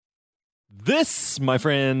This, my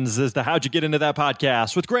friends, is the How'd You Get Into That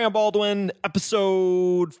podcast with Grant Baldwin,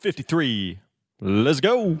 episode 53. Let's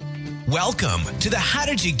go. Welcome to the How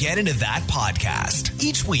Did You Get Into That podcast.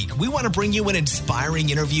 Each week, we want to bring you an inspiring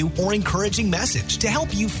interview or encouraging message to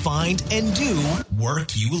help you find and do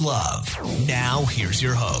work you love. Now, here's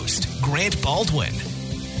your host, Grant Baldwin.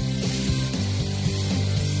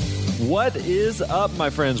 What is up, my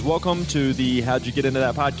friends? Welcome to the How'd You Get Into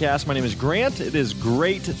That podcast. My name is Grant. It is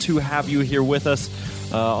great to have you here with us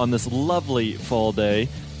on this lovely fall day.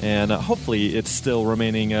 And hopefully it's still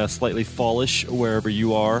remaining slightly fallish wherever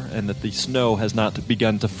you are, and that the snow has not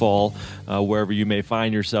begun to fall wherever you may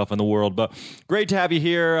find yourself in the world. But great to have you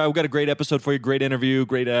here. We've got a great episode for you, great interview,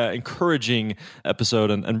 great encouraging episode.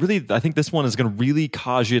 And really, I think this one is going to really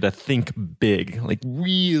cause you to think big, like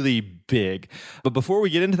really big. But before we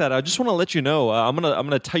get into that, I just want to let you know, I'm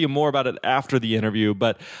gonna tell you more about it after the interview.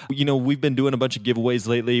 But you know, we've been doing a bunch of giveaways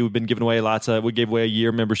lately. We've been giving away we gave away a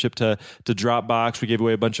year membership to Dropbox. We gave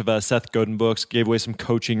away a bunch of Seth Godin books. Gave away some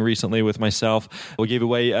coaching recently with myself. We gave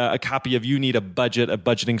away a copy of You Need a Budget, a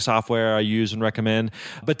budgeting software I use and recommend.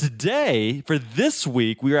 But today, for this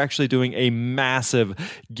week, we are actually doing a massive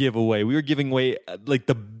giveaway. We are giving away like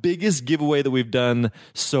the biggest giveaway that we've done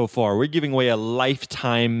so far. We're giving away a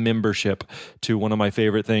lifetime membership to one of my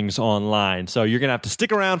favorite things online. So you're gonna have to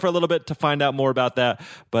stick around for a little bit to find out more about that.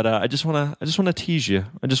 But I just want to tease you.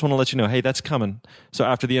 I just want to let you know, hey, that's coming. So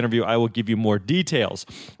after the interview, I will give you more details.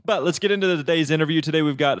 But let's get into today's interview. Today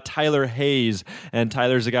we've got Tyler Hayes, and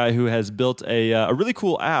Tyler's a guy who has built a really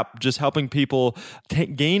cool app, just helping people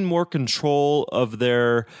gain more control of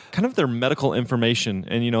their medical information.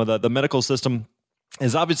 And you know, the medical system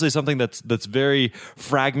is obviously something that's very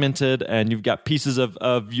fragmented, and you've got pieces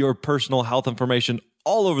of your personal health information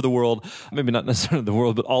all over the world, maybe not necessarily the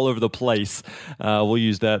world, but all over the place. We'll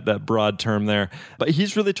use that broad term there. But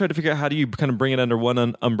he's really tried to figure out how do you kind of bring it under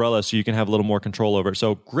one umbrella so you can have a little more control over it.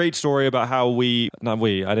 So great story about how I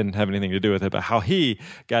didn't have anything to do with it, but how he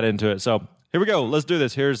got into it. So here we go. Let's do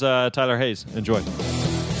this. Here's Tyler Hayes. Enjoy.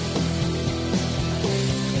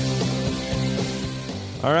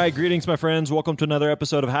 All right, greetings, my friends. Welcome to another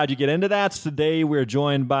episode of How'd You Get Into That? Today, we're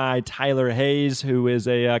joined by Tyler Hayes, who is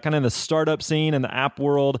a kind of in the startup scene in the app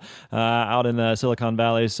world out in the Silicon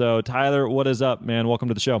Valley. So, Tyler, what is up, man? Welcome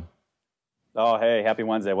to the show. Oh, hey, happy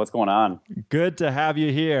Wednesday. What's going on? Good to have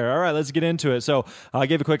you here. All right, let's get into it. So I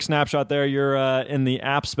gave a quick snapshot there. You're in the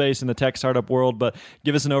app space in the tech startup world, but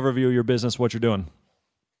give us an overview of your business, what you're doing.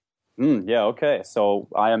 Yeah, okay. So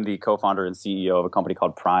I am the co-founder and CEO of a company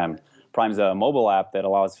called Prime. Prime's a mobile app that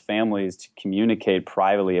allows families to communicate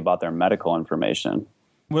privately about their medical information.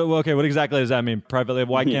 Well, okay, what exactly does that mean, privately?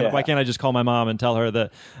 Why can't I just call my mom and tell her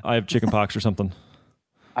that I have chickenpox or something?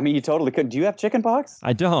 I mean, you totally could. Do you have chickenpox?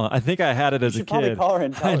 I don't. I think I had it as a kid. You should probably call her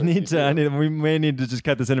and tell her. We may need to just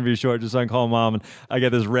cut this interview short just so I can call mom and I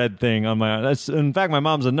get this red thing on my arm. In fact, my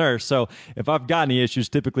mom's a nurse, so if I've got any issues,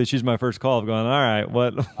 typically she's my first call of going, all right,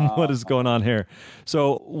 what is going on here?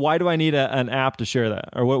 So why do I need an app to share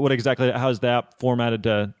that? Or what exactly, how's the app formatted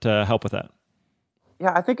to help with that?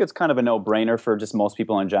 Yeah, I think it's kind of a no-brainer for just most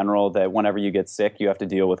people in general that whenever you get sick, you have to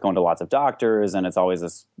deal with going to lots of doctors, and it's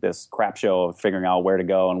always this crap show of figuring out where to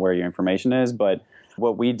go and where your information is. But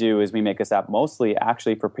what we do is we make this app mostly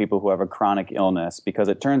actually for people who have a chronic illness, because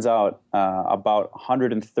it turns out about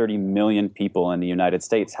 130 million people in the United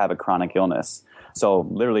States have a chronic illness. So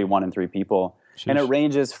literally 1 in 3 people. Sheesh. And it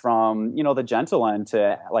ranges from, the gentle end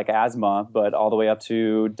to like asthma, but all the way up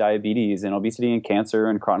to diabetes and obesity and cancer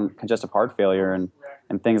and chronic congestive heart failure and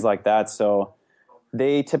things like that. So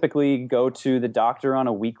they typically go to the doctor on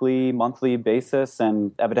a weekly, monthly basis,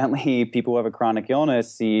 and evidently people who have a chronic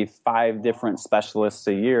illness see 5 different specialists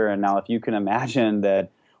a year. And now if you can imagine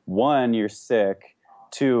that 1, you're sick,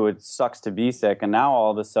 2, it sucks to be sick, and now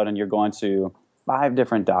all of a sudden you're going to 5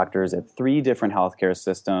 different doctors at 3 different healthcare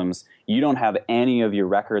systems. You don't have any of your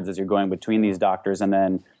records as you're going between these doctors, and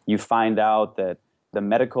then you find out that the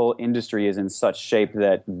medical industry is in such shape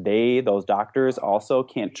that those doctors also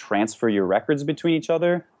can't transfer your records between each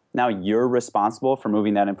other. Now you're responsible for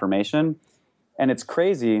moving that information. And it's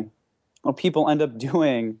crazy. What people end up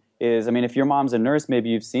doing is, if your mom's a nurse, maybe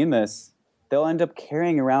you've seen this, they'll end up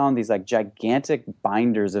carrying around these like gigantic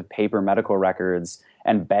binders of paper medical records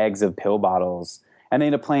and bags of pill bottles. And they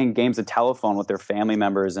end up playing games of telephone with their family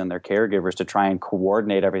members and their caregivers to try and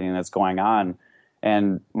coordinate everything that's going on.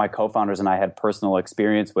 And my co-founders and I had personal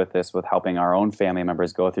experience with this, with helping our own family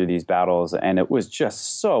members go through these battles. And it was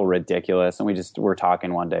just so ridiculous. And we were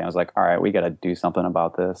talking one day. I was like, all right, we got to do something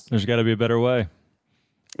about this. There's got to be a better way.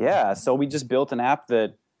 Yeah. So we just built an app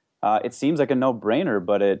that it seems like a no-brainer,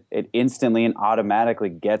 but it instantly and automatically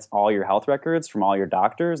gets all your health records from all your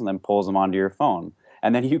doctors and then pulls them onto your phone.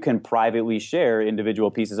 And then you can privately share individual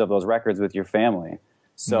pieces of those records with your family.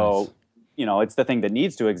 So, Nice. it's the thing that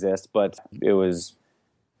needs to exist, but it was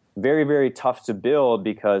very, very tough to build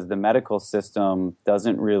because the medical system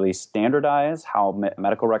doesn't really standardize how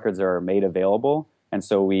medical records are made available. And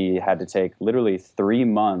so we had to take literally 3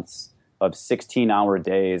 months of 16-hour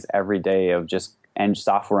days every day of just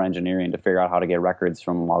software engineering to figure out how to get records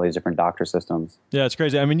from all these different doctor systems. Yeah, it's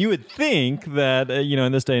crazy. I mean, you would think that,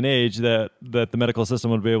 in this day and age that the medical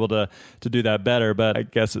system would be able to do that better, but I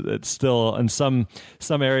guess it's still, in some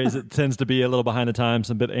areas, it tends to be a little behind the times,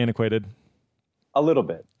 a bit antiquated. A little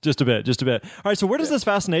bit. Just a bit. All right. So where does this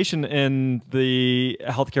fascination in the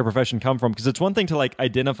healthcare profession come from? Because it's one thing to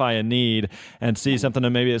identify a need and see something,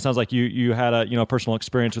 and maybe it sounds like you had a personal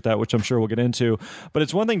experience with that, which I'm sure we'll get into. But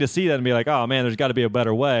it's one thing to see that and be like, oh man, there's got to be a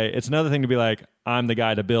better way. It's another thing to be like, I'm the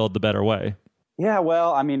guy to build the better way. Yeah,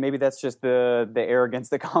 well, I mean, maybe that's just the arrogance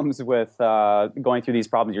that comes with going through these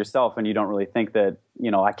problems yourself, and you don't really think that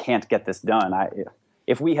I can't get this done.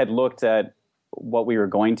 If we had looked at what we were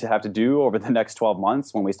going to have to do over the next 12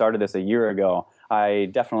 months when we started this a year ago, I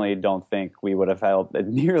definitely don't think we would have felt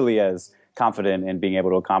nearly as confident in being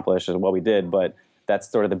able to accomplish what we did. But that's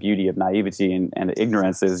sort of the beauty of naivety and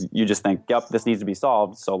ignorance is you just think, yep, this needs to be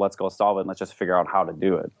solved, so let's go solve it and let's just figure out how to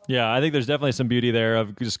do it. Yeah, I think there's definitely some beauty there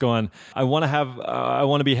of just going, I want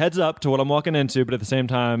to be heads up to what I'm walking into, but at the same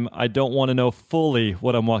time, I don't want to know fully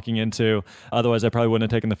what I'm walking into. Otherwise, I probably wouldn't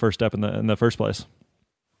have taken the first step in the first place.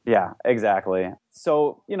 Yeah, exactly.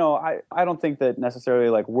 So, I don't think that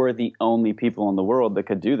necessarily we're the only people in the world that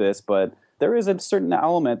could do this, but there is a certain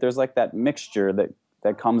element, there's that mixture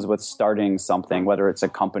that comes with starting something, whether it's a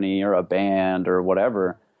company or a band or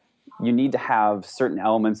whatever. You need to have certain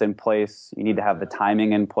elements in place. You need to have the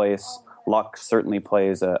timing in place. Luck certainly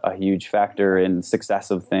plays a huge factor in success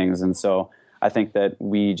of things. And so I think that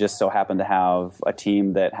we just so happen to have a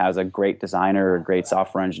team that has a great designer, a great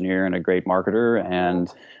software engineer, and a great marketer.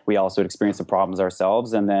 And we also experienced the problems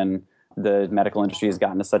ourselves. And then the medical industry has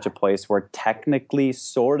gotten to such a place where technically,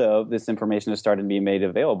 sort of, this information has started to be made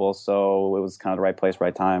available. So it was kind of the right place,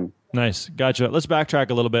 right time. Nice. Gotcha. Let's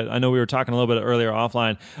backtrack a little bit. I know we were talking a little bit earlier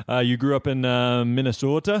offline. You grew up in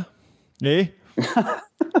Minnesota? Eh?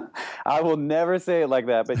 I will never say it like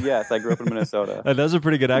that, but yes, I grew up in Minnesota. That's a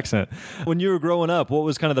pretty good accent. When you were growing up, what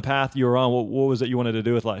was kind of the path you were on? What was it you wanted to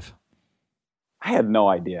do with life? I had no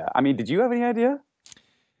idea. I mean, did you have any idea?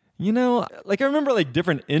 I remember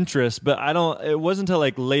different interests, but it wasn't until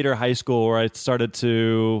later high school where I started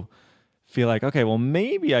to feel okay, well,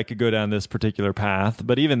 maybe I could go down this particular path.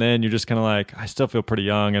 But even then, you're just kind of I still feel pretty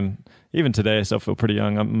young. And even today, I still feel pretty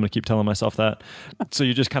young. I'm going to keep telling myself that. So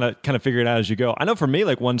you just kind of figure it out as you go. I know for me,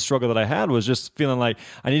 one struggle that I had was just feeling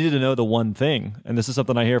I needed to know the one thing. And this is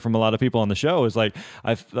something I hear from a lot of people on the show is I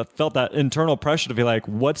felt that internal pressure to be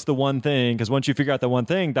what's the one thing? Because once you figure out the one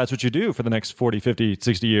thing, that's what you do for the next 40, 50,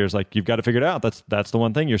 60 years. You've got to figure it out. That's the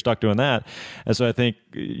one thing. You're stuck doing that. And so I think,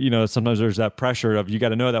 sometimes there's that pressure of you got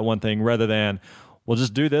to know that one thing rather than, we'll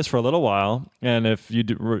just do this for a little while. And if you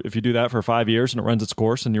do that for 5 years and it runs its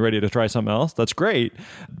course and you're ready to try something else, that's great.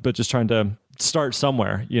 But just trying to start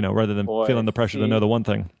somewhere, rather than feeling the pressure to know the one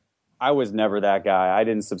thing. I was never that guy. I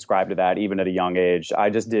didn't subscribe to that even at a young age.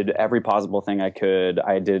 I just did every possible thing I could.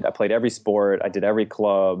 I played every sport. I did every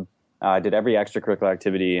club. I did every extracurricular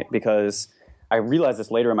activity because I realized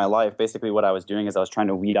this later in my life. Basically what I was doing is I was trying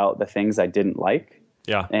to weed out the things I didn't like.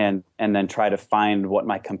 Yeah. And then try to find what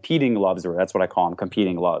my competing loves were. That's what I call them,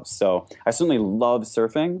 competing loves. So I certainly love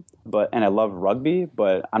surfing, and I love rugby,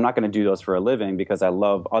 but I'm not going to do those for a living because I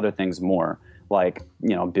love other things more,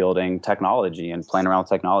 building technology and playing around with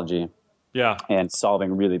technology. Yeah. And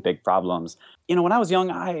solving really big problems. When I was young,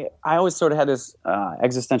 I always sort of had this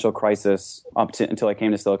existential crisis until I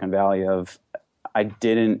came to Silicon Valley of I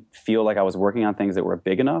didn't feel like I was working on things that were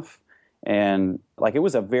big enough. And it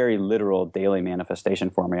was a very literal daily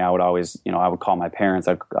manifestation for me. I would always, I would call my parents,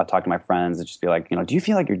 I'd talk to my friends and just be like, do you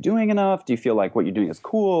feel like you're doing enough? Do you feel like what you're doing is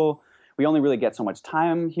cool? We only really get so much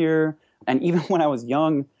time here. And even when I was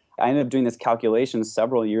young, I ended up doing this calculation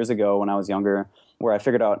several years ago when I was younger, where I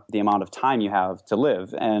figured out the amount of time you have to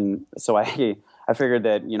live. And so I figured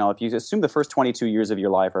that, if you assume the first 22 years of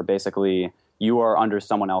your life are basically you are under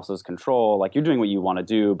someone else's control, you're doing what you want to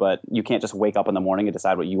do, but you can't just wake up in the morning and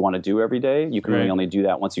decide what you want to do every day. You can really only do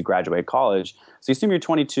that once you graduate college. So you assume you're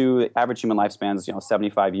 22, average human lifespan is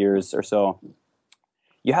 75 years or so.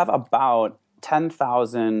 You have about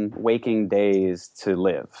 10,000 waking days to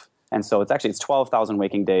live. And so it's 12,000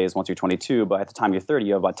 waking days once you're 22, but at the time you're 30,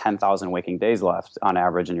 you have about 10,000 waking days left on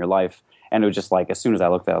average in your life. And it was just like, as soon as I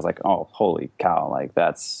looked at it, I was like, oh, holy cow, like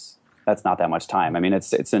that's not that much time. I mean,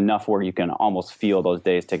 it's enough where you can almost feel those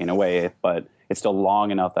days ticking away, but it's still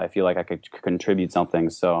long enough that I feel like I could contribute something.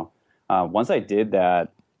 So once I did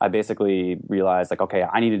that, I basically realized like, okay,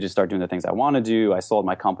 I need to just start doing the things I want to do. I sold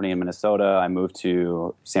my company in Minnesota. I moved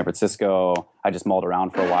to San Francisco. I just mulled around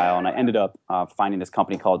for a while, and I ended up finding this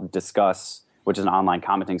company called Discuss, which is an online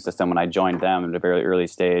commenting system. When I joined them at a very early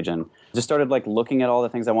stage, and just started like looking at all the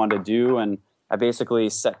things I wanted to do. And I basically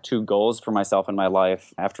set 2 goals for myself in my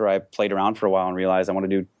life after I played around for a while and realized I want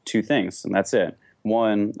to do 2 things, and that's it.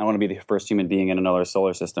 One, I want to be the first human being in another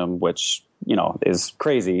solar system, which, you know, is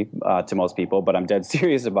crazy to most people, but I'm dead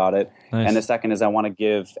serious about it. Nice. And the second is I want to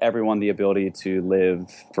give everyone the ability to live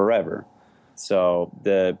forever. So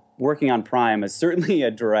the working on Prime is certainly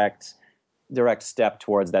a direct step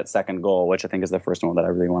towards that second goal, which I think is the first one that I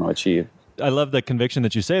really want to achieve. I love the conviction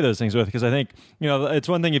that you say those things with, because I think, you know, it's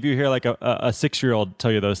one thing if you hear like a 6-year-old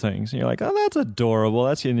tell you those things and you're like, oh, that's adorable.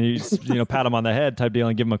 That's, you know, pat them on the head type deal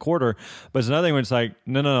and give them a quarter. But it's another thing when it's like,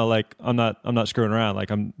 no, like I'm not screwing around. Like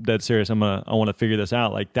I'm dead serious. I want to figure this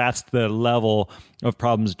out. Like that's the level of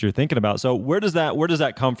problems that you're thinking about. So where does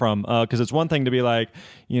that come from? Because it's one thing to be like,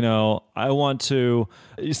 you know,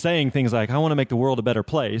 saying things like, I want to make the world a better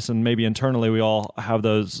place. And maybe internally we all have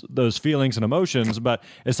those feelings and emotions, but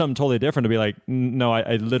it's something totally different to be like, no,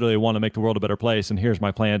 I literally want to make the world a better place. And here's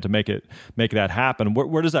my plan to make that happen.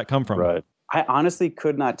 Where does that come from? Right. I honestly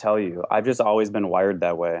could not tell you. I've just always been wired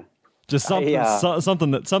that way. Just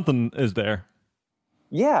something is there.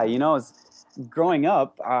 Yeah. You know, growing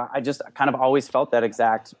up, I just kind of always felt that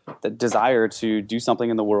exact desire to do something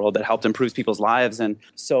in the world that helped improve people's lives. And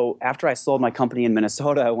so after I sold my company in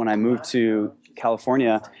Minnesota, when I moved to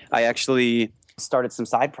California, I actually started some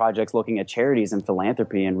side projects looking at charities and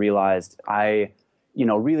philanthropy and realized I, you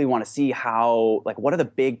know, really want to see how, like, what are the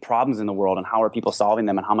big problems in the world and how are people solving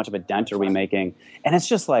them and how much of a dent are we making? And it's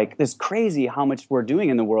just like, this crazy how much we're doing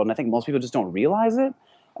in the world. And I think most people just don't realize it.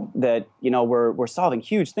 That, you know, we're solving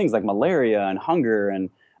huge things like malaria and hunger, and,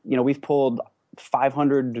 you know, we've pulled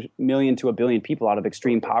 500 million to 1 billion people out of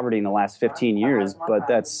extreme poverty in the last 15 years, but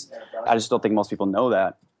I just don't think most people know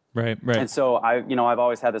that. Right. And so I've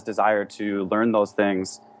always had this desire to learn those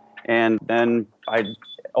things, and then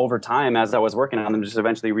over time, as I was working on them, just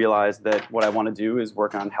eventually realized that what I want to do is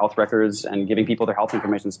work on health records and giving people their health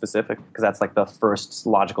information specific, because that's like the first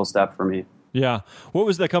logical step for me. Yeah. What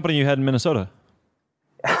was the company you had in Minnesota?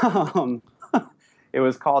 It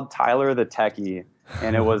was called Tyler the Techie,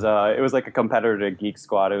 and it was like a competitor to Geek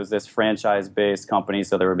Squad. It was this franchise-based company,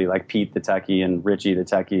 so there would be like Pete the Techie and Richie the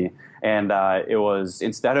Techie, and it was,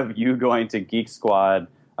 instead of you going to Geek Squad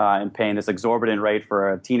and paying this exorbitant rate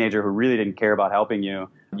for a teenager who really didn't care about helping you,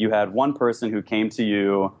 you had one person who came to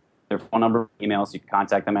you, their phone number, email, so you could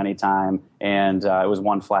contact them anytime, and it was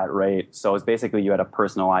one flat rate. So it was basically you had a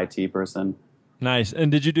personal IT person. Nice.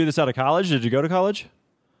 And did you do this out of college? Did you go to college?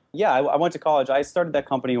 Yeah, I went to college. I started that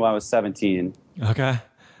company when I was 17. Okay.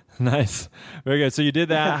 Nice. Very good. So you did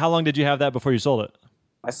that. How long did you have that before you sold it?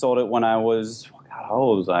 I sold it when I was, how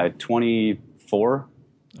old was I? 24. All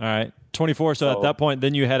right. 24. So at that point,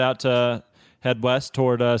 then you head west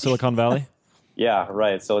toward Silicon Valley? Yeah,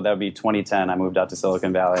 right. So that would be 2010. I moved out to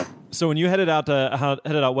Silicon Valley. So when you headed out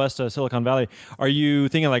west to Silicon Valley, are you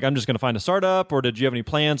thinking like, I'm just going to find a startup, or did you have any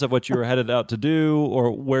plans of what you were headed out to do, or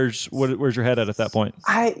where's your head at that point?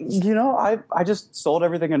 I just sold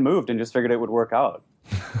everything and moved and just figured it would work out.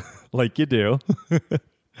 Like you do.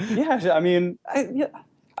 Yeah, I mean,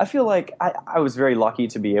 I feel like I was very lucky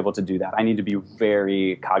to be able to do that. I need to be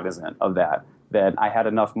very cognizant of that I had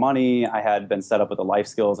enough money, I had been set up with the life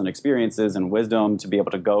skills and experiences and wisdom to be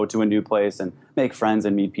able to go to a new place and make friends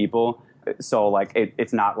and meet people. So like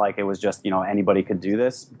it's not like it was just, you know, anybody could do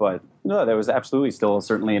this, but no, there was absolutely still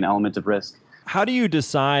certainly an element of risk. How do you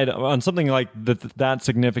decide on something like that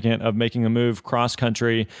significant of making a move cross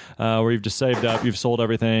country, where you've just saved up, you've sold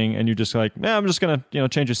everything, and you're just like, I'm just going to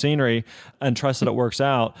change the scenery and trust that it works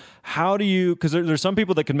out? How do you? Because there's some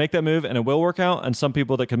people that can make that move and it will work out, and some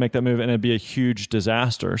people that can make that move and it'd be a huge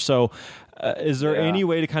disaster. So, is there any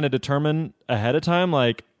way to kind of determine ahead of time,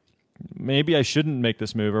 like, maybe I shouldn't make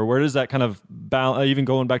this move? Or where does that kind of even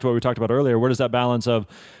going back to what we talked about earlier, where does that balance of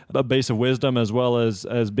a base of wisdom as well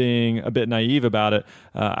as being a bit naive about it,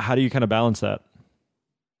 how do you kind of balance that?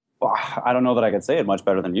 Well, I don't know that I could say it much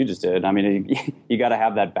better than you just did. I mean, you got to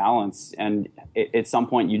have that balance, and at some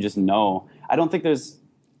point you just know. I don't think there's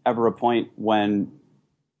ever a point when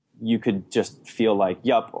you could just feel like,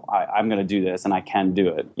 yup, I'm going to do this and I can do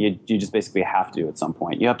it. You just basically have to at some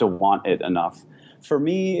point. You have to want it enough. For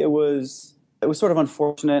me, it was sort of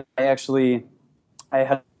unfortunate. I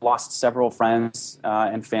had lost several friends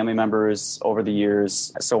and family members over the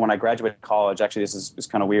years. So when I graduated college, actually, this is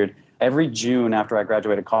kind of weird. Every June after I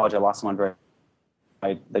graduated college, I lost someone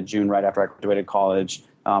the June right after I graduated college.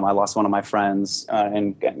 I lost one of my friends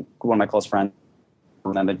and one of my close friends.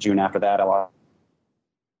 And then the June after that, I lost.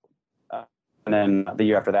 And then the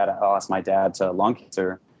year after that, I lost my dad to lung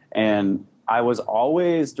cancer. And I was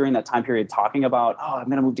always, during that time period, talking about, I'm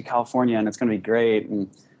going to move to California and it's going to be great.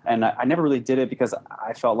 And I never really did it because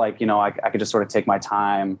I felt like, I could just sort of take my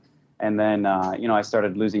time. And then, I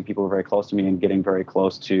started losing people who were very close to me and getting very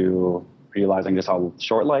close to realizing just how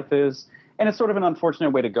short life is. And it's sort of an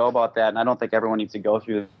unfortunate way to go about that. And I don't think everyone needs to go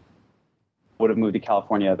through. Would have moved to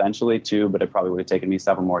California eventually too, but it probably would have taken me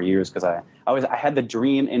several more years because I had the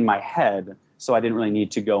dream in my head, so I didn't really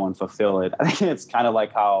need to go and fulfill it. I think it's kind of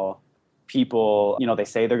like how people, they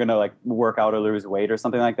say they're going to like work out or lose weight or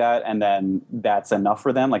something like that, and then that's enough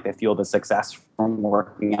for them. Like they feel the success from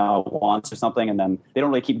working out once or something, and then they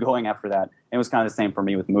don't really keep going after that. And it was kind of the same for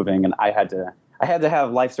me with moving, and I had to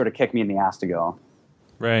have life sort of kick me in the ass to go.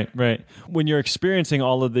 Right. When you're experiencing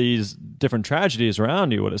all of these different tragedies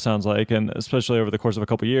around you, what it sounds like, and especially over the course of a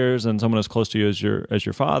couple of years, and someone as close to you as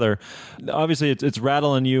your father, obviously it's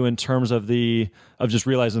rattling you in terms of just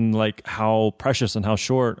realizing like how precious and how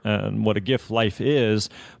short and what a gift life is.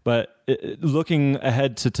 But looking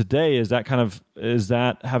ahead to today, is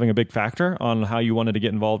that having a big factor on how you wanted to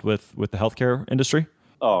get involved with the healthcare industry?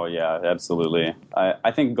 Oh, yeah, absolutely.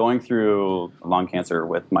 I think going through lung cancer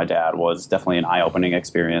with my dad was definitely an eye-opening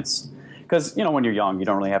experience because, when you're young, you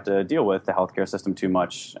don't really have to deal with the healthcare system too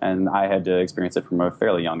much, and I had to experience it from a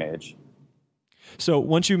fairly young age. So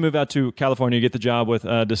once you move out to California, you get the job with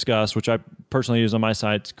Discuss, which I personally use on my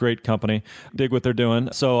site. It's a great company. Dig what they're doing.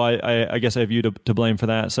 So I guess I have you to blame for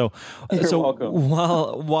that. So You're welcome.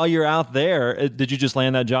 While you're out there, did you just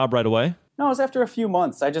land that job right away? No, it was after a few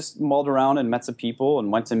months. I just mulled around and met some people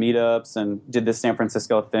and went to meetups and did this San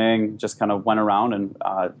Francisco thing, just kind of went around and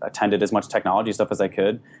attended as much technology stuff as I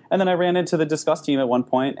could. And then I ran into the Discuss team at one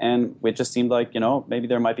point, and it just seemed like, maybe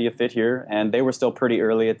there might be a fit here. And they were still pretty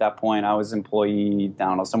early at that point. I was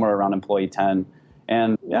somewhere around employee 10.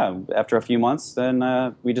 And yeah, after a few months,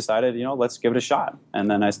 then we decided, let's give it a shot. And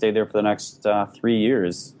then I stayed there for the next 3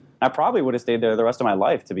 years. I probably would have stayed there the rest of my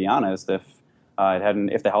life, to be honest, if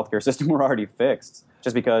the healthcare system were already fixed,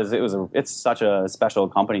 just because it's such a special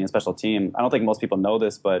company and special team. I don't think most people know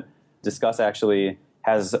this, but Discuss actually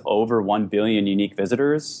has over 1 billion unique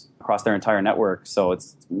visitors across their entire network. So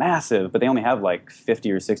it's massive, but they only have like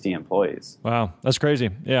 50 or 60 employees. Wow, that's crazy.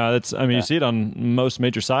 Yeah, you see it on most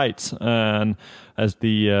major sites and as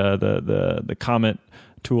the comment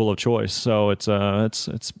tool of choice. So it's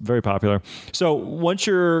very popular. So once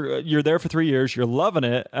you're there for 3 years, you're loving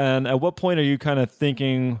it. And at what point are you kind of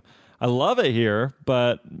thinking, I love it here,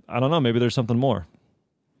 but I don't know, maybe there's something more?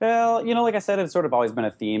 Well, like I said, it's sort of always been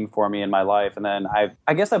a theme for me in my life. And then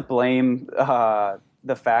I guess I blame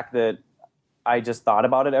the fact that I just thought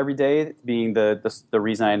about it every day being the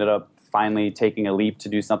reason I ended up finally taking a leap to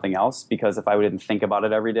do something else. Because if I didn't think about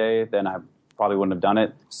it every day, then I probably wouldn't have done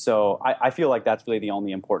it. So I feel like that's really the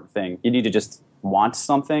only important thing. You need to just want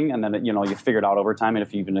something, and then you figure it out over time,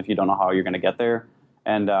 and even if you don't know how you're going to get there.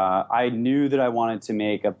 And I knew that I wanted to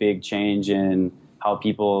make a big change in how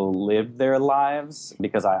people live their lives,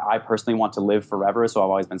 because I personally want to live forever. So I've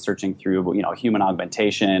always been searching through human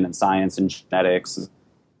augmentation and science and genetics.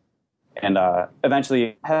 And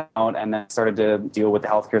eventually head out and then started to deal with the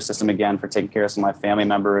healthcare system again for taking care of some of my family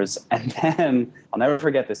members. And then I'll never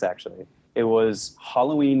forget this, actually. It was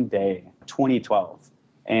Halloween Day, 2012.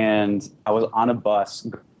 And I was on a bus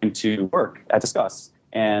going to work at Discuss.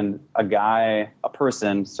 And a guy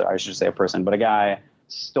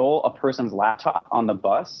stole a person's laptop on the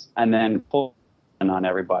bus and then pulled it on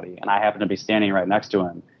everybody. And I happened to be standing right next to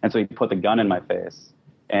him. And so he put the gun in my face.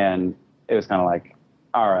 And it was kind of like,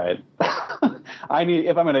 all right,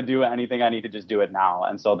 if I'm going to do anything, I need to just do it now.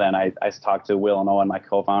 And so then I talked to Will and Owen, my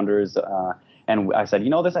co-founders, and I said,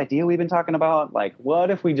 this idea we've been talking about, like,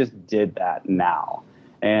 what if we just did that now?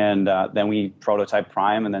 And then we prototyped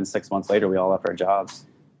Prime, and then 6 months later, we all left our jobs.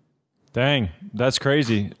 Dang, that's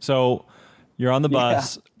crazy. So you're on the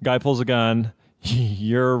bus, guy pulls a gun,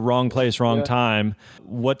 you're wrong place, wrong time.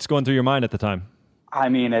 What's going through your mind at the time? I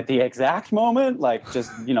mean, at the exact moment, like,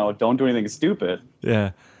 just, don't do anything stupid.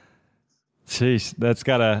 Yeah. Jeez, that's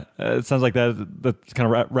it sounds like that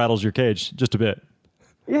kind of rattles your cage just a bit.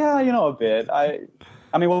 Yeah, a bit. I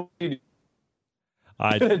mean, what do you do?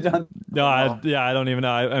 I don't even know.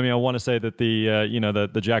 I mean, I want to say that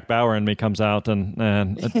the Jack Bauer in me comes out and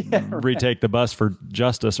retake the bus for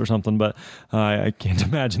justice or something, but I can't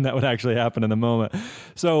imagine that would actually happen in the moment.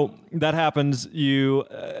 So that happens. You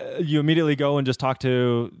immediately go and just talk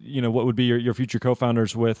to what would be your future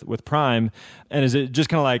co-founders with Prime, and is it just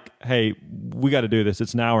kind of like, hey, we got to do this?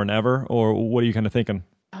 It's now or never, or what are you kind of thinking?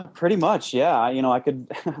 Pretty much, yeah. I could.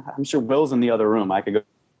 I'm sure Will's in the other room. I could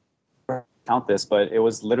go count this, but it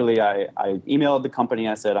was literally I emailed the company.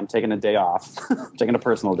 I said I'm taking a day off, taking a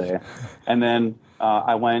personal day, and then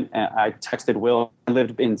I went and I texted Will. I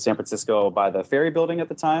lived in San Francisco by the Ferry Building at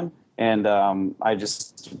the time, and I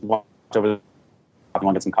just walked over. I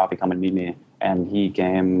want to get some coffee. Come and meet me, and he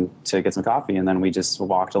came to get some coffee, and then we just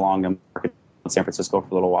walked along the market in San Francisco for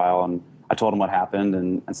a little while, and I told him what happened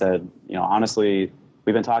and said, honestly,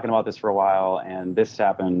 we've been talking about this for a while, and this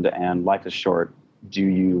happened, and life is short. Do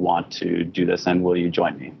you want to do this, and will you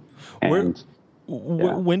join me? And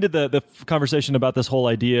when did the conversation about this whole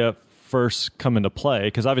idea first come into play?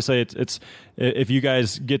 Because obviously it's if you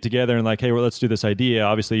guys get together and like, hey, well, let's do this idea,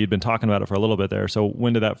 obviously you'd been talking about it for a little bit there. So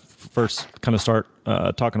when did that first kind of start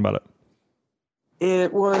talking about it?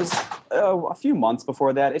 It was a few months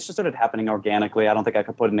before that. It just started happening organically. I don't think I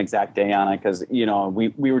could put an exact day on it because,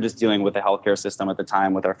 we were just dealing with the healthcare system at the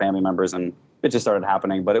time with our family members, and it just started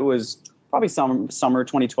happening. But it was probably summer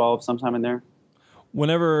 2012, sometime in there.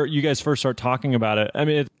 Whenever you guys first start talking about it, I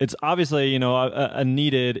mean, it's obviously, a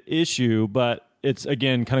needed issue, but it's,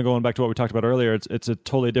 again, kind of going back to what we talked about earlier. It's a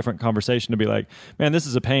totally different conversation to be like, man, this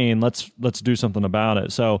is a pain. Let's do something about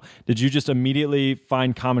it. So did you just immediately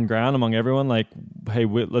find common ground among everyone? Like, hey,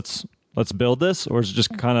 let's build this? Or is it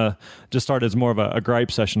just kind of just started as more of a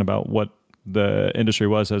gripe session about what the industry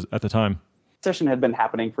was at the time? Session had been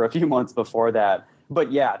happening for a few months before that.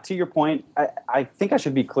 But yeah, to your point, I think I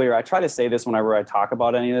should be clear. I try to say this whenever I talk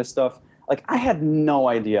about any of this stuff. Like, I had no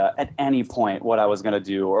idea at any point what I was going to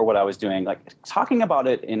do or what I was doing. Like, talking about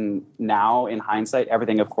it in hindsight,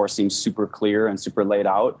 everything, of course, seems super clear and super laid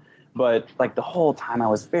out. But like the whole time I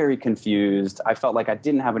was very confused. I felt like I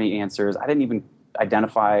didn't have any answers. I didn't even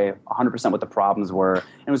identify 100% what the problems were.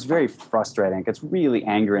 And it was very frustrating. It's really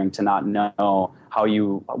angering to not know what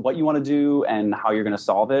you want to do and how you're going to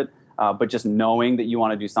solve it. But just knowing that you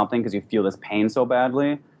want to do something because you feel this pain so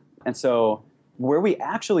badly. And so where we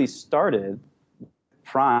actually started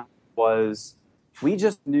Prime was we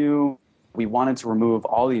just knew we wanted to remove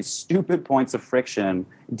all these stupid points of friction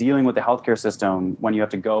dealing with the healthcare system when you have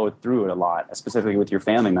to go through it a lot, specifically with your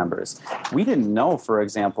family members. We didn't know, for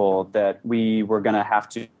example, that we were going to have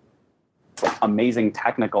to amazing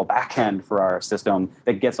technical backend for our system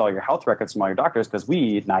that gets all your health records from all your doctors, because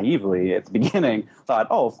we naively at the beginning thought,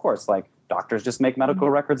 oh, of course, like doctors just make medical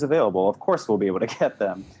records available. Of course, we'll be able to get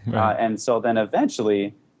them. Right. And so then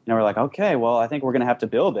eventually, we're like, okay, well, I think we're going to have to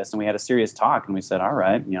build this. And we had a serious talk, and we said, all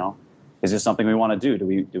right, is this something we want to do?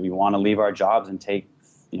 Do we want to leave our jobs and take,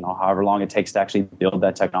 however long it takes to actually build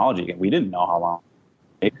that technology? And we didn't know how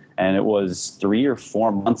long. And it was 3 or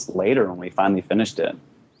 4 months later when we finally finished it.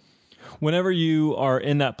 Whenever you are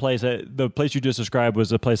in that place, the place you just described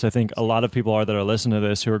was a place I think a lot of people are that are listening to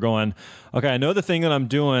this who are going, okay, I know the thing that I'm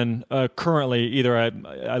doing currently, either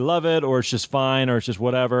I love it or it's just fine or it's just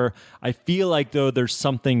whatever. I feel like, though, there's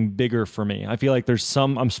something bigger for me. I feel like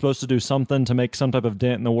I'm supposed to do something to make some type of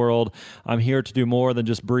dent in the world. I'm here to do more than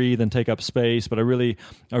just breathe and take up space, but I really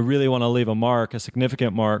want to leave a mark, a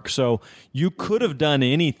significant mark. So you could have done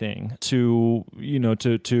anything to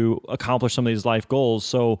accomplish some of these life goals.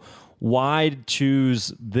 So why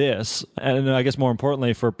choose this? And I guess more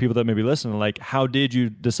importantly for people that may be listening, like, how did you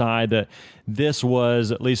decide that this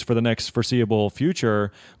was, at least for the next foreseeable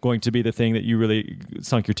future, going to be the thing that you really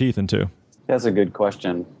sunk your teeth into? That's a good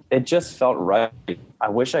question. It just felt right. I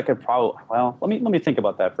wish I could let me think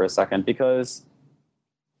about that for a second, because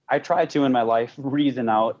I try to in my life reason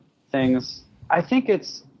out things. I think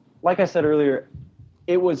it's, like I said earlier,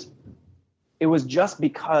 it was just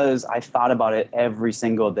because I thought about it every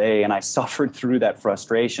single day, and I suffered through that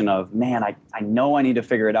frustration of, man, I know I need to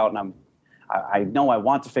figure it out, and I know I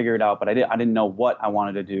want to figure it out, but I didn't know what I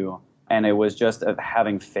wanted to do. And it was just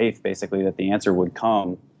having faith, basically, that the answer would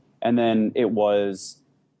come. And then it was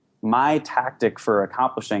my tactic for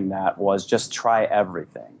accomplishing that was just try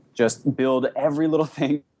everything. Just build every little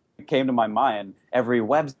thing that came to my mind, every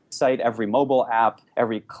website, every mobile app,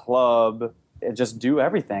 every club. Just do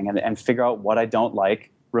everything and figure out what I don't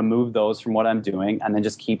like, remove those from what I'm doing, and then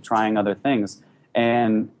just keep trying other things.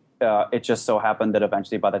 And it just so happened that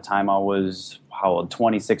eventually, by the time I was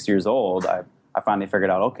 26 years old, I finally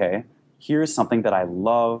figured out, okay, here's something that I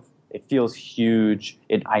love. It feels huge.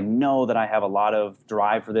 I know that I have a lot of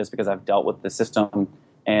drive for this because I've dealt with the system.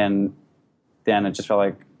 And then it just felt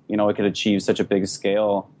like, it could achieve such a big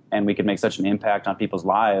scale and we could make such an impact on people's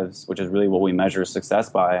lives, which is really what we measure success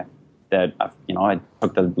by, that, I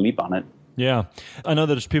took the leap on it. Yeah. I know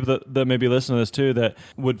that there's people that maybe listen to this too that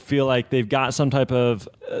would feel like they've got some type of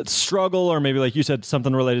struggle, or maybe like you said,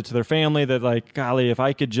 something related to their family that like, golly, if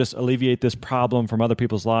I could just alleviate this problem from other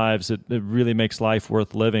people's lives, it really makes life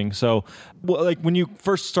worth living. So like when you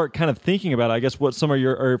first start kind of thinking about it, I guess what some of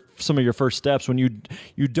your first steps when you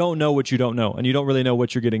don't know what you don't know and you don't really know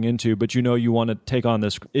what you're getting into, but you want to take on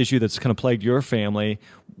this issue that's kind of plagued your family.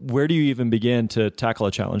 Where do you even begin to tackle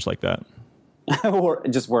a challenge like that? Or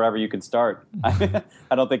just wherever you could start.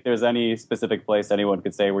 I don't think there's any specific place anyone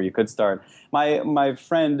could say where you could start. My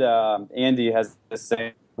friend Andy has this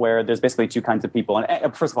saying where there's basically two kinds of people.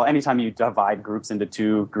 And first of all, anytime you divide groups into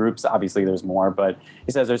two groups, obviously there's more, but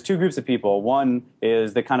he says there's two groups of people. One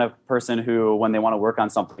is the kind of person who, when they want to work on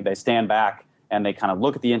something, they stand back and they kind of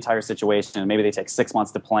look at the entire situation, and maybe they take 6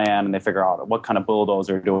 months to plan, and they figure out what kind of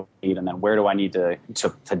bulldozer do I need, and then where do I need to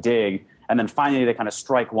dig. And then finally they kind of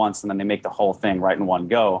strike once, and then they make the whole thing right in one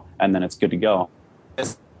go, and then it's good to go.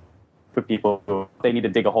 For people who they need to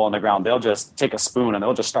dig a hole in the ground, they'll just take a spoon and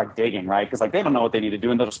they'll just start digging, right? Because like they don't know what they need to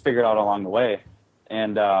do, and they'll just figure it out along the way.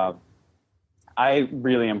 And I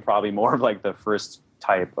really am probably more of like the first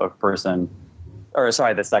type of person,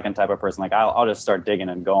 the second type of person. Like I'll just start digging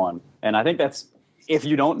and going. And I think that's, if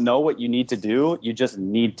you don't know what you need to do, you just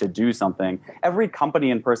need to do something. Every company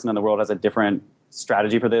and person in the world has a different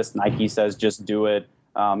strategy for this. Nike says just do it.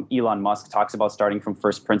 Elon Musk talks about starting from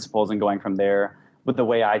first principles and going from there. But the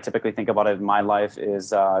way I typically think about it in my life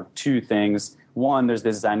is two things. One, there's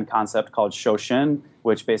this Zen concept called Shoshin,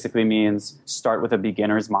 which basically means start with a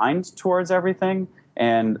beginner's mind towards everything.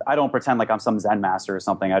 And I don't pretend like I'm some Zen master or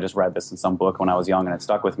something. I just read this in some book when I was young and it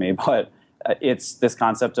stuck with me. But it's this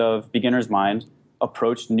concept of beginner's mind,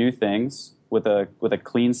 approach new things with a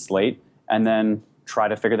clean slate, and then try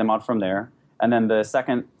to figure them out from there. And then the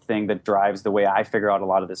second thing that drives the way I figure out a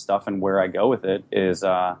lot of this stuff and where I go with it is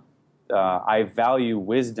I value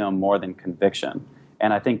wisdom more than conviction.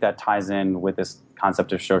 And I think that ties in with this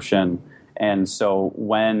concept of Shoshin. And so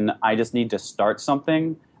when I just need to start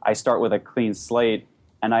something, I start with a clean slate,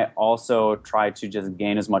 and I also try to just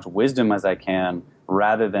gain as much wisdom as I can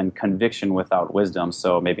rather than conviction without wisdom.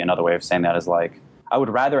 So maybe another way of saying that is like, I would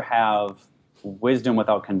rather have wisdom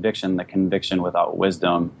without conviction than conviction without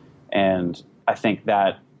wisdom. And I think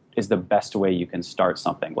that is the best way you can start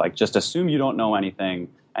something. Like just assume you don't know anything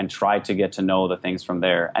and try to get to know the things from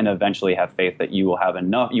there, and eventually have faith that you will have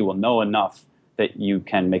enough, you will know enough that you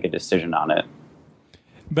can make a decision on it.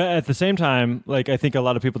 But at the same time, like I think a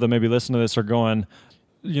lot of people that maybe listen to this are going,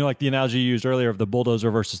 like the analogy you used earlier of the bulldozer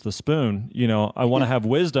versus the spoon, I want to have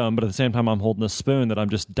wisdom, but at the same time, I'm holding a spoon that I'm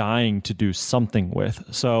just dying to do something with.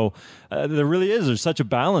 So there's such a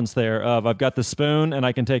balance there of I've got the spoon and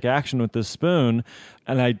I can take action with this spoon.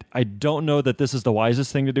 And I don't know that this is the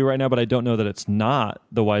wisest thing to do right now, but I don't know that it's not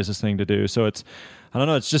the wisest thing to do. So I don't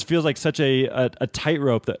know, it just feels like such a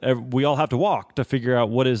tightrope that we all have to walk to figure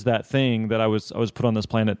out what is that thing that I was put on this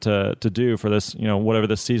planet to do for this, whatever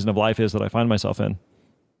this season of life is that I find myself in.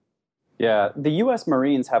 Yeah, the U.S.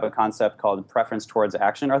 Marines have a concept called preference towards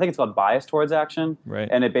action, or I think it's called bias towards action. Right.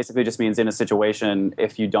 And it basically just means in a situation,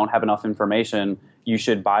 if you don't have enough information, you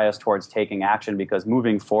should bias towards taking action, because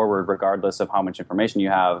moving forward, regardless of how much information you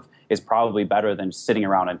have, is probably better than just sitting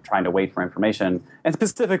around and trying to wait for information. And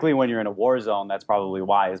specifically when you're in a war zone, that's probably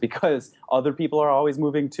wise, because other people are always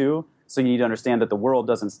moving too. So you need to understand that the world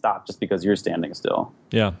doesn't stop just because you're standing still.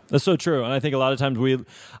 Yeah, that's so true. And I think a lot of times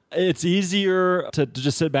it's easier to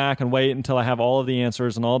just sit back and wait until I have all of the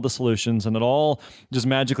answers and all of the solutions, and it all just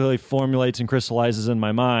magically formulates and crystallizes in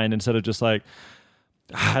my mind, instead of just like,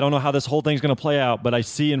 I don't know how this whole thing's going to play out, but I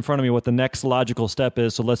see in front of me what the next logical step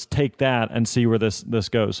is. So let's take that and see where this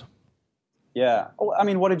goes. Yeah. I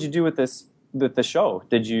mean, what did you do with the show?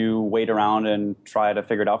 Did you wait around and try to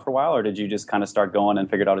figure it out for a while, or did you just kind of start going and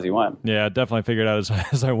figure it out as you went? Yeah, definitely figured it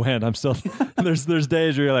out as I went. I'm still there's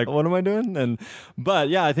days where you're like, what am I doing? But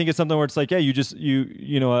yeah, I think it's something where it's like, yeah,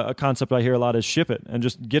 a concept I hear a lot is ship it and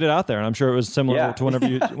just get it out there. And I'm sure it was similar to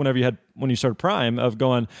when you started Prime, of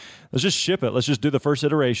going, let's just ship it. Let's just do the first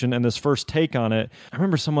iteration and this first take on it. I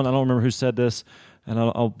remember I don't remember who said this, and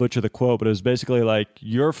I'll butcher the quote, but it was basically like,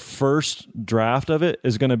 your first draft of it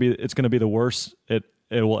is going to be the worst it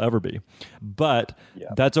it will ever be. But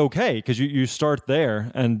that's okay, because you start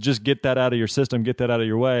there and just get that out of your system, get that out of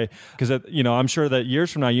your way. Because I'm sure that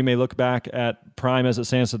years from now you may look back at Prime as it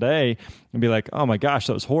stands today and be like, oh my gosh,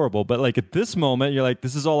 that was horrible. But like at this moment, you're like,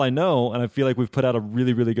 this is all I know, and I feel like we've put out a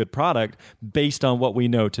really, really good product based on what we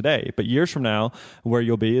know today. But years from now, where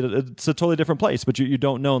you'll be, it's a totally different place. But you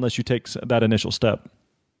don't know unless you take that initial step.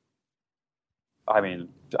 I mean,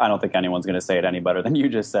 I don't think anyone's going to say it any better than you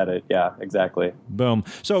just said it. Yeah, exactly. Boom.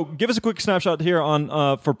 So give us a quick snapshot here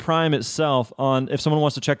on for Prime itself, on if someone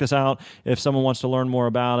wants to check this out, if someone wants to learn more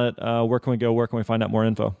about it, where can we go? Where can we find out more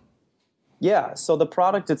info? Yeah, so the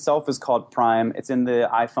product itself is called Prime. It's in the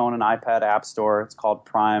iPhone and iPad App Store. It's called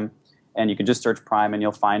Prime. And you can just search Prime and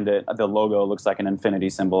you'll find it. The logo looks like an infinity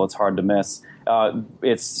symbol. It's hard to miss.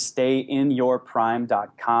 It's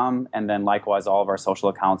stayinyourprime.com. And then likewise, all of our social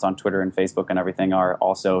accounts on Twitter and Facebook and everything are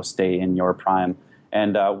also Stay in Your Prime.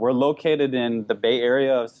 And we're located in the Bay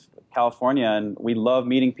Area of California, and we love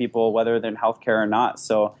meeting people, whether they're in healthcare or not.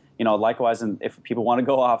 So, likewise, and if people want to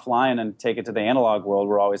go offline and take it to the analog world,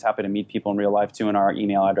 we're always happy to meet people in real life too, and our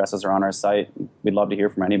email addresses are on our site. We'd love to hear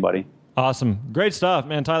from anybody. Awesome. Great stuff,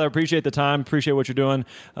 man. Tyler, appreciate the time. Appreciate what you're doing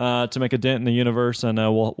to make a dent in the universe, and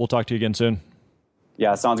we'll talk to you again soon.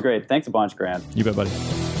 Yeah, sounds great. Thanks a bunch, Grant. You bet, buddy.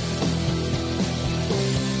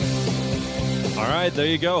 All right, there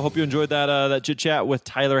you go. Hope you enjoyed that chit chat with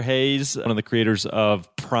Tyler Hayes, one of the creators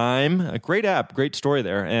of Prime. A great app, great story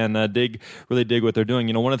there, and really dig what they're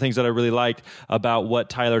doing. One of the things that I really liked about what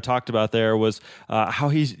Tyler talked about there was how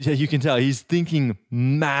you can tell he's thinking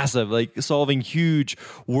massive, like solving huge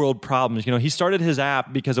world problems. He started his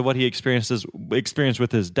app because of what he experienced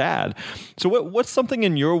with his dad. So what's something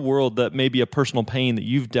in your world that may be a personal pain that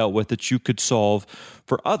you've dealt with that you could solve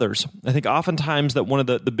for others? I think oftentimes that one of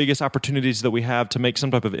the biggest opportunities that we have to make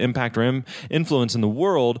some type of impact or influence in the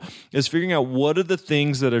world is figuring out what are the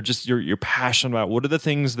things that are just you're passionate about. What are the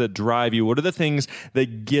things that drive you? What are the things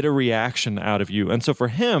that get a reaction out of you? And so for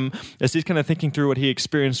him, as he's kind of thinking through what he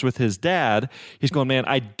experienced with his dad, he's going, man,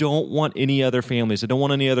 I don't want any other families. I don't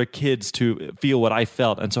want any other kids to feel what I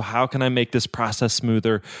felt. And so how can I make this process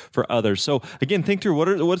smoother for others? So again, think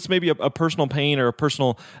through what's maybe a personal pain or a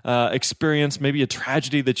personal experience, maybe a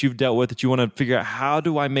tragedy that you've dealt with that you want to figure out, how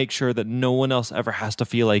do I make sure that no one else ever has to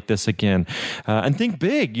feel like this again? And think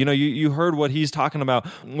big. You heard what he's talking about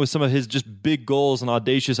with some of his just big goals and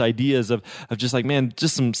audacious ideas of just like, man,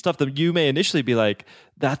 just some stuff that you may initially be like,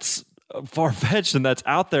 that's far-fetched and that's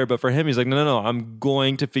out there, but for him, he's like, no, I'm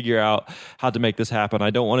going to figure out how to make this happen. I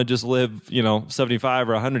don't want to just live 75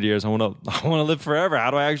 or 100 years. I want to live forever.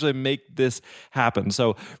 How do I actually make this happen?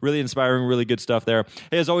 So really inspiring, really good stuff there.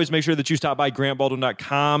 Hey, as always, make sure that you stop by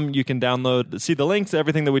grantbaldwin.com. You can see the links to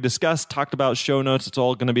everything that we discussed, talked about, show notes. It's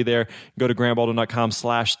all going to be there. Go to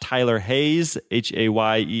grantbaldwin.com/Tyler Hayes,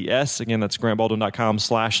 Hayes. Again, that's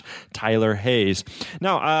grantbaldwin.com/Tyler Hayes.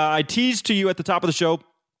 Now, I teased to you at the top of the show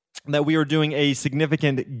that we are doing a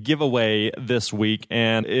significant giveaway this week,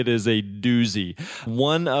 and it is a doozy.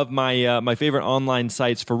 One of my favorite online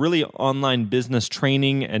sites for really online business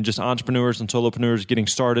training and just entrepreneurs and solopreneurs getting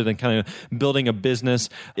started and kind of building a business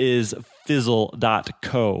is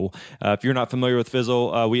Fizzle.co. If you're not familiar with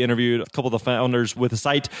Fizzle, we interviewed a couple of the founders with the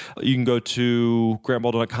site. You can go to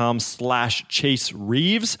grantbaldwin.com/Chase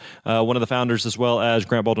Reeves, one of the founders, as well as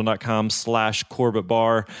grantbaldwin.com/Corbett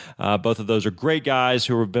Barr. Both of those are great guys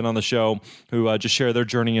who have been on the show, who just share their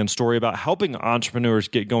journey and story about helping entrepreneurs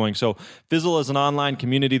get going. So Fizzle is an online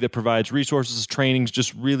community that provides resources, trainings,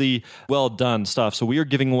 just really well done stuff. So we are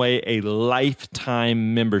giving away a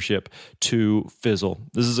lifetime membership to Fizzle.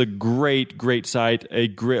 This is a great site,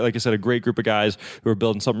 like I said, a great group of guys who are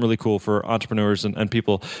building something really cool for entrepreneurs and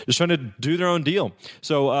people just trying to do their own deal.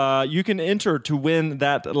 So you can enter to win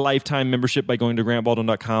that lifetime membership by going to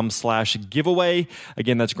grantbaldwin.com/giveaway.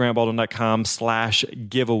 Again, that's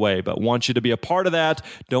grantbaldwin.com/giveaway. But want you to be a part of that.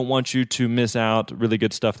 Don't want you to miss out. Really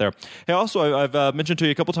good stuff there. Hey, also, I've mentioned to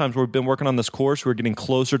you a couple times we've been working on this course. We're getting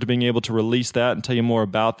closer to being able to release that and tell you more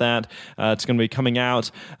about that. It's going to be coming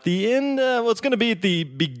out the end. It's going to be at the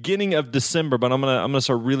beginning of December, but I'm gonna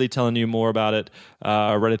start really telling you more about it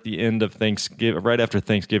right at the end of Thanksgiving, right after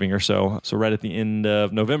Thanksgiving or so. So right at the end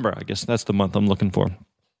of November, I guess that's the month I'm looking for.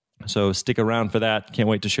 So stick around for that. Can't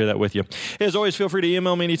wait to share that with you. As always, feel free to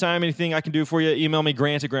email me anytime. Anything I can do for you, email me,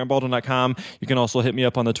 grant@grantbaldwin.com. You can also hit me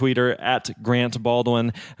up on the Twitter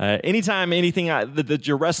 @GrantBaldwin. Anytime, anything that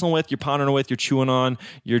you're wrestling with, you're pondering with, you're chewing on,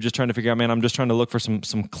 you're just trying to figure out, man, I'm just trying to look for some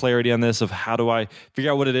clarity on this of how do I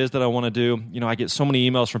figure out what it is that I want to do. I get so many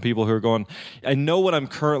emails from people who are going, I know what I'm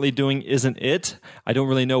currently doing isn't it. I don't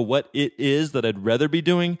really know what it is that I'd rather be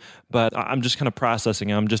doing, but I'm just kind of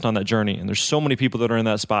processing. I'm just on that journey. And there's so many people that are in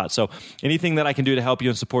that spot. So anything that I can do to help you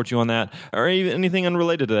and support you on that, or even anything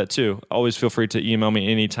unrelated to that too, always feel free to email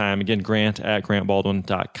me anytime. Again,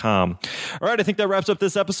 grant@grantbaldwin.com. All right, I think that wraps up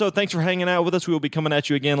this episode. Thanks for hanging out with us. We will be coming at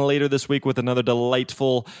you again later this week with another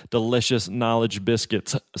delightful, delicious knowledge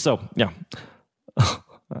biscuit. So, yeah.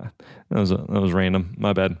 that was random.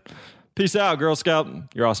 My bad. Peace out, Girl Scout.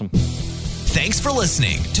 You're awesome. Thanks for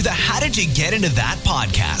listening to the How Did You Get Into That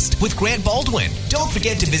podcast with Grant Baldwin. Don't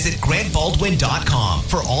forget to visit grantbaldwin.com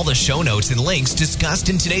for all the show notes and links discussed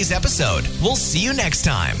in today's episode. We'll see you next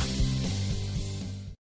time.